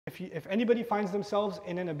If anybody finds themselves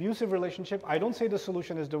in an abusive relationship, I don't say the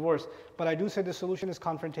solution is divorce, but I do say the solution is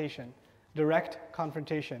confrontation, direct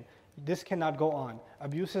confrontation. This cannot go on.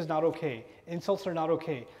 Abuse is not okay. Insults are not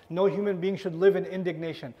okay. No human being should live in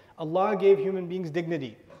indignation. Allah gave human beings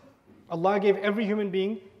dignity. Allah gave every human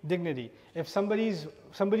being dignity. If somebody's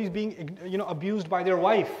being abused by their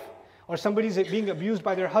wife, or somebody's being abused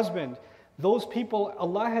by their husband, those people,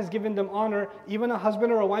 Allah has given them honor. Even a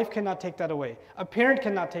husband or a wife cannot take that away. A parent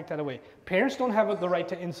cannot take that away. Parents don't have the right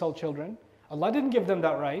to insult children. Allah didn't give them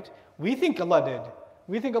that right. We think Allah did.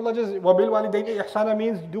 We think Allah just, وَبِالْوَالِدَيْنِ إِحْسَانًا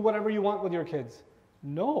means do whatever you want with your kids.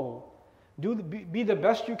 No. Be the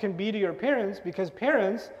best you can be to your parents, because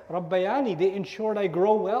parents, Rabbayani, they ensured I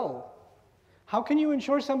grow well. How can you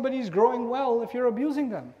ensure somebody's growing well if you're abusing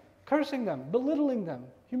them, cursing them, belittling them,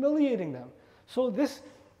 humiliating them? So this,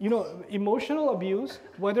 emotional abuse,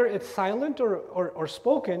 whether it's silent or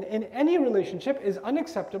spoken, in any relationship is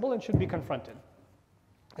unacceptable and should be confronted.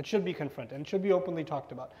 It should be confronted and should be openly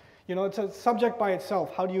talked about. It's a subject by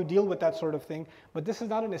itself. How do you deal with that sort of thing? But this is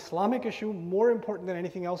not an Islamic issue. More important than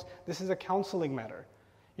anything else, this is a counseling matter.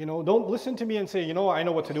 Don't listen to me and say, I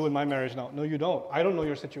know what to do in my marriage now. No, you don't. I don't know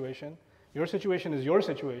your situation. Your situation is your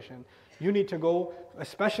situation. You need to go,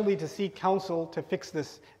 especially to seek counsel to fix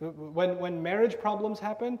this. When marriage problems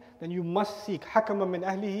happen, then you must seek حَكَمًا مِنْ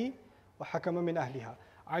أَهْلِهِ وَحَكَمًا مِنْ أَهْلِهَا.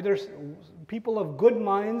 Either people of good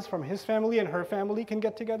minds from his family and her family can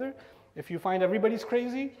get together. If you find everybody's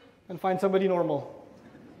crazy, then find somebody normal.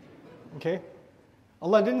 Okay?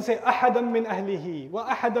 Allah didn't say أَحَدًا مِنْ أَهْلِهِ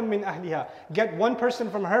وَأَحَدًا مِنْ أَهْلِهَا. Get one person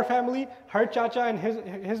from her family, her chacha and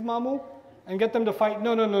his mamu, and get them to fight.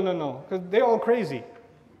 No, because they're all crazy.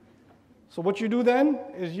 So what you do then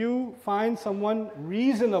is you find someone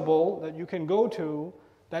reasonable that you can go to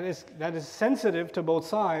that is sensitive to both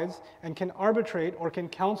sides and can arbitrate or can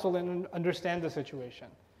counsel and understand the situation.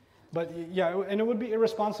 But yeah, and it would be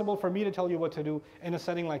irresponsible for me to tell you what to do in a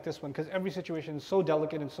setting like this one, because every situation is so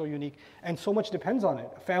delicate and so unique, and so much depends on it.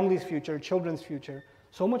 A family's future, children's future,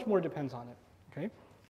 so much more depends on it. Okay?